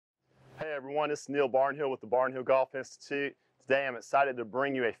Hey everyone, this is Neil Barnhill with the Barnhill Golf Institute. Today I'm excited to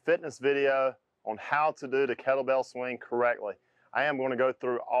bring you a fitness video on how to do the kettlebell swing correctly. I am going to go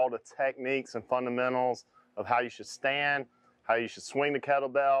through all the techniques and fundamentals of how you should stand, how you should swing the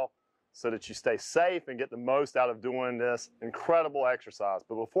kettlebell so that you stay safe and get the most out of doing this incredible exercise.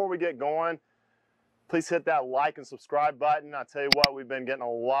 But before we get going, please hit that like and subscribe button. I tell you what, we've been getting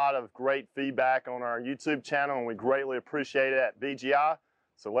a lot of great feedback on our YouTube channel and we greatly appreciate it at BGI.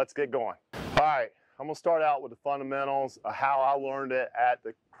 So let's get going. All right, I'm gonna start out with the fundamentals of how I learned it at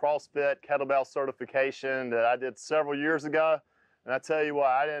the CrossFit Kettlebell certification that I did several years ago. And I tell you what,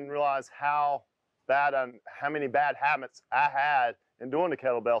 I didn't realize how many bad habits I had in doing the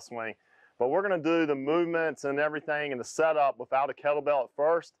kettlebell swing. But we're gonna do the movements and everything and the setup without a kettlebell at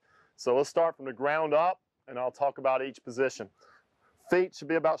first. So let's start from the ground up and I'll talk about each position. Feet should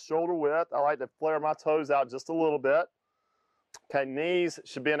be about shoulder width. I like to flare my toes out just a little bit. Okay, knees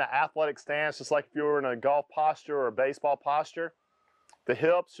should be in an athletic stance, just like if you were in a golf posture or a baseball posture. The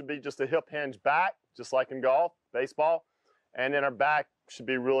hips should be just a hip hinge back, just like in golf, baseball. And then our back should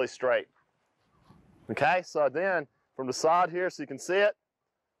be really straight. Okay, so then from the side here so you can see it.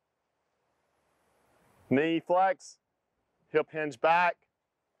 Knee flex, hip hinge back,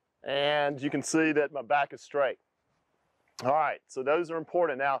 and you can see that my back is straight. All right, so those are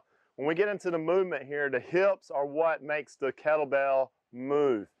important. Now, when we get into the movement here, the hips are what makes the kettlebell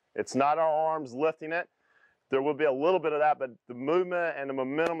move. It's not our arms lifting it. There will be a little bit of that, but the movement and the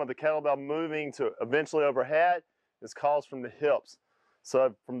momentum of the kettlebell moving to eventually overhead is caused from the hips.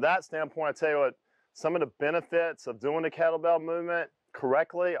 So from that standpoint, I tell you what, some of the benefits of doing the kettlebell movement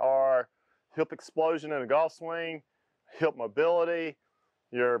correctly are hip explosion in a golf swing, hip mobility,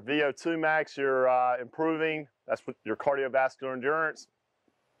 your VO2 max, you're improving. That's what your cardiovascular endurance.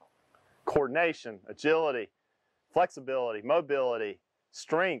 Coordination, agility, flexibility, mobility,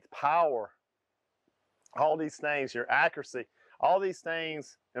 strength, power, all these things, your accuracy, all these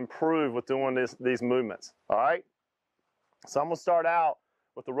things improve with doing these movements, all right? So I'm gonna start out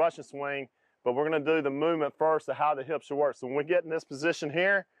with the Russian swing, but we're gonna do the movement first of how the hips should work. So when we get in this position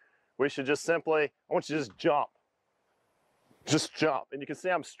here, we should just simply, I want you to just jump. Just jump. And you can see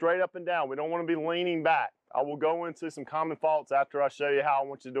I'm straight up and down. We don't wanna be leaning back. I will go into some common faults after I show you how I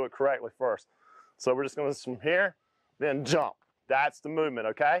want you to do it correctly first. So we're just going to from here, then jump. That's the movement,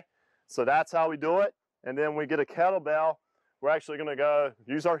 okay? So that's how we do it. And then we get a kettlebell. We're actually going to go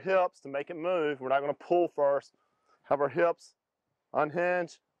use our hips to make it move. We're not going to pull first. Have our hips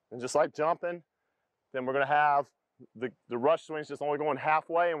unhinged and just like jumping. Then we're going to have the rush swings just only going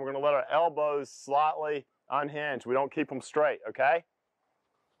halfway and we're going to let our elbows slightly unhinge. We don't keep them straight, okay?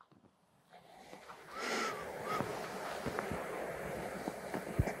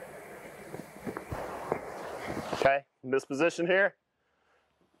 Okay, in this position here.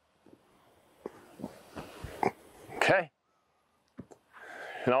 Okay.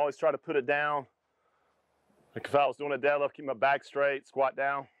 And I always try to put it down. Like if I was doing a deadlift, keep my back straight, squat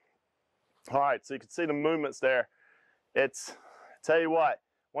down. All right, so you can see the movements there. It's, tell you what,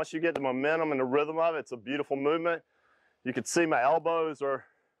 once you get the momentum and the rhythm of it, it's a beautiful movement. You can see my elbows are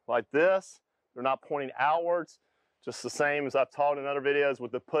like this. They're not pointing outwards, just the same as I've taught in other videos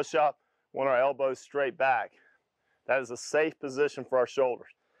with the push-up. Want our elbows straight back. That is a safe position for our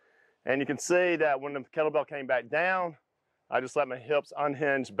shoulders. And you can see that when the kettlebell came back down, I just let my hips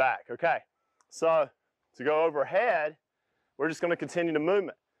unhinge back, okay? So to go overhead, we're just gonna continue the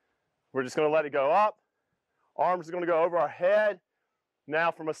movement. We're just gonna let it go up. Arms are gonna go over our head.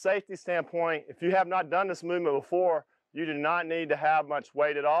 Now from a safety standpoint, if you have not done this movement before, you do not need to have much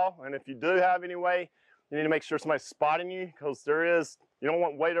weight at all. And if you do have any weight, you need to make sure somebody's spotting you because you don't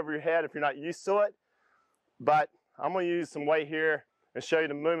want weight over your head if you're not used to it. But I'm going to use some weight here and show you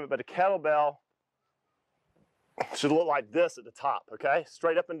the movement, but the kettlebell should look like this at the top, okay?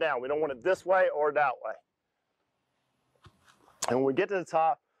 Straight up and down. We don't want it this way or that way. And when we get to the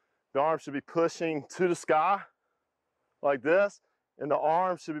top, the arms should be pushing to the sky like this, and the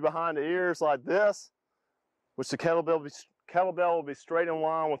arms should be behind the ears like this, which the kettlebell will be straight in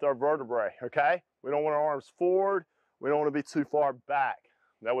line with our vertebrae, okay? We don't want our arms forward. We don't want to be too far back.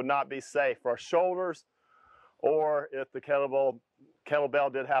 That would not be safe for our shoulders, or if the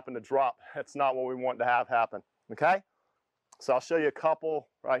kettlebell did happen to drop, that's not what we want to have happen, okay? So I'll show you a couple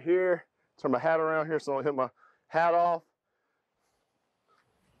right here. Turn my hat around here so I don't hit my hat off.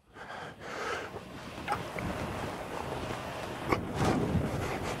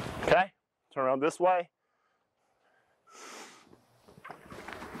 Okay, turn around this way.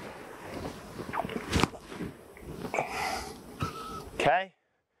 Okay,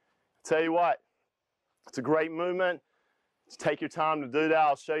 tell you what, it's a great movement. Just take your time to do that.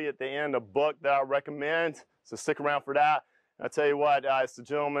 I'll show you at the end a book that I recommend, so stick around for that. And I tell you what, it's the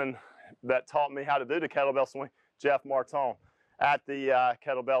gentleman that taught me how to do the kettlebell swing, Jeff Martone, at the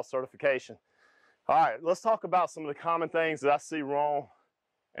kettlebell certification. All right, let's talk about some of the common things that I see wrong,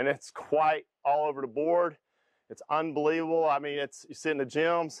 and it's quite all over the board. It's unbelievable. I mean, you sit in the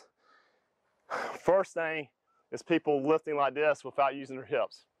gyms. First thing is people lifting like this without using their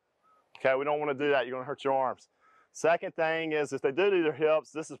hips. Okay, we don't want to do that. You're going to hurt your arms. Second thing is if they do their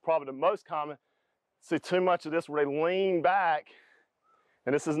hips, this is probably the most common. See too much of this where they lean back,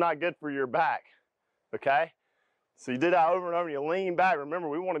 and this is not good for your back. Okay, so you do that over and over and you lean back. Remember,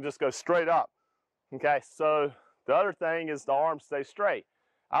 we want to just go straight up. Okay, so the other thing is the arms stay straight.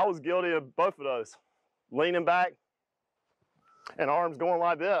 I was guilty of both of those. Leaning back and arms going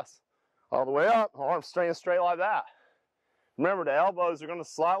like this. All the way up, arms staying straight like that. Remember, the elbows are going to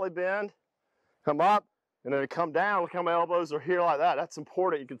slightly bend, come up, and then come down. Look how my elbows are here like that. That's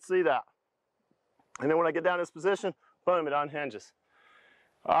important. You can see that. And then when I get down in this position, boom, it unhinges.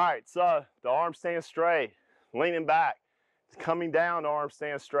 All right, so the arms staying straight, leaning back, coming down, the arms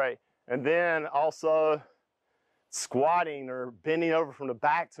staying straight. And then also squatting or bending over from the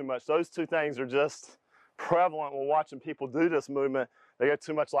back too much. Those two things are just prevalent when watching people do this movement. They go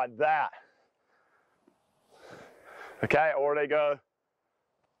too much like that. Okay, or they go,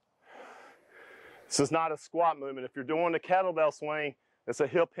 this is not a squat movement. If you're doing the kettlebell swing, it's a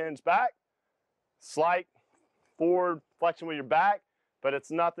hip hinge back, slight forward flexion with your back, but it's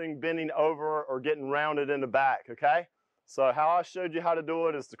nothing bending over or getting rounded in the back, okay? So how I showed you how to do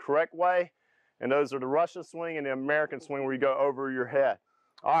it is the correct way, and those are the Russian swing and the American swing where you go over your head.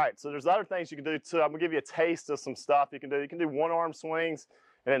 All right, so there's other things you can do too. I'm gonna give you a taste of some stuff you can do. You can do one arm swings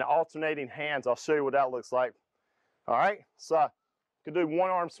and then alternating hands. I'll show you what that looks like. All right, so you can do one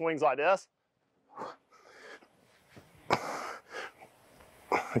arm swings like this.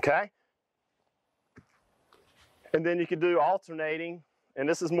 Okay, and then you can do alternating, and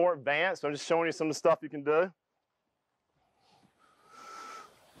this is more advanced. I'm just showing you some of the stuff you can do.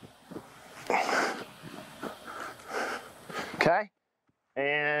 Okay,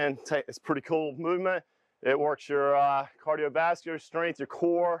 and it's a pretty cool movement. It works your cardiovascular strength, your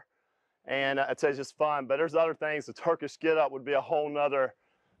core, and it's just fun. But there's other things. The Turkish get up would be a whole nother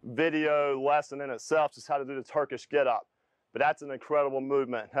video lesson in itself, just how to do the Turkish get up. But that's an incredible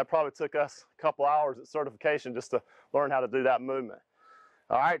movement. That probably took us a couple hours at certification just to learn how to do that movement.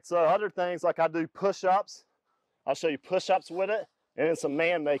 All right, so other things like I do push-ups. I'll show you push-ups with it, and then some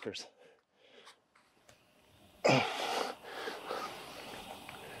man makers.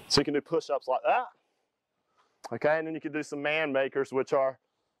 So you can do push-ups like that. Okay, and then you can do some man makers, which are,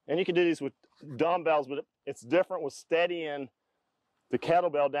 and you can do these with dumbbells, but it's different with steadying the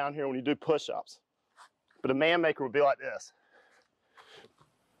kettlebell down here when you do push-ups. But a man maker would be like this.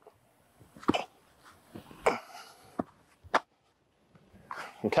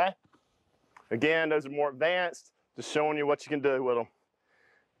 Okay, again, those are more advanced, just showing you what you can do with them.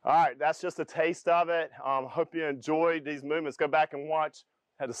 All right, that's just a taste of it. Hope you enjoyed these movements. Go back and watch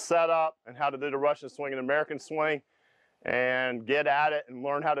how to set up and how to do the Russian swing and American swing, and get at it and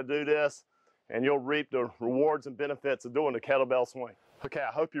learn how to do this, and you'll reap the rewards and benefits of doing the kettlebell swing. Okay,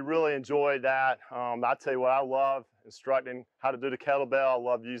 I hope you really enjoyed that. I tell you what, I love instructing how to do the kettlebell. I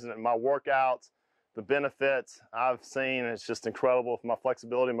love using it in my workouts. The benefits I've seen, it's just incredible for my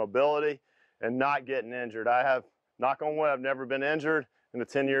flexibility and mobility and not getting injured. I have, knock on wood, I've never been injured in the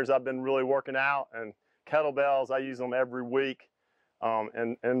 10 years I've been really working out, and kettlebells, I use them every week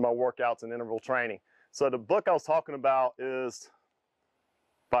in my workouts and interval training. So the book I was talking about is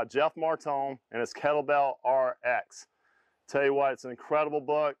by Jeff Martone, and it's Kettlebell RX. Tell you what, it's an incredible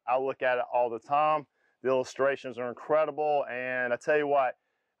book. I look at it all the time. The illustrations are incredible, and I tell you what,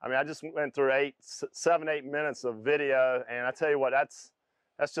 I mean, I just went through 7, 8 minutes of video, and I tell you what, that's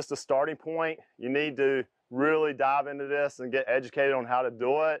just a starting point. You need to really dive into this and get educated on how to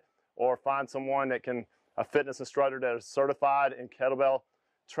do it, or find someone that can, a fitness instructor that is certified in kettlebell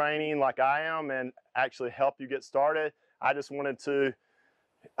training like I am, and actually help you get started. I just wanted to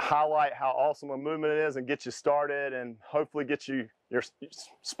highlight how awesome a movement it is and get you started, and hopefully get you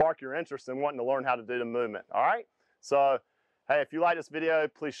spark your interest in wanting to learn how to do the movement. All right, so hey, if you like this video,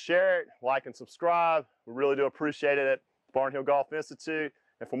 please share it, like and subscribe. We really do appreciate it at Barnhill Golf Institute.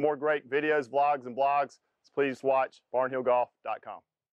 And for more great videos, vlogs, and blogs, please watch barnhillgolf.com.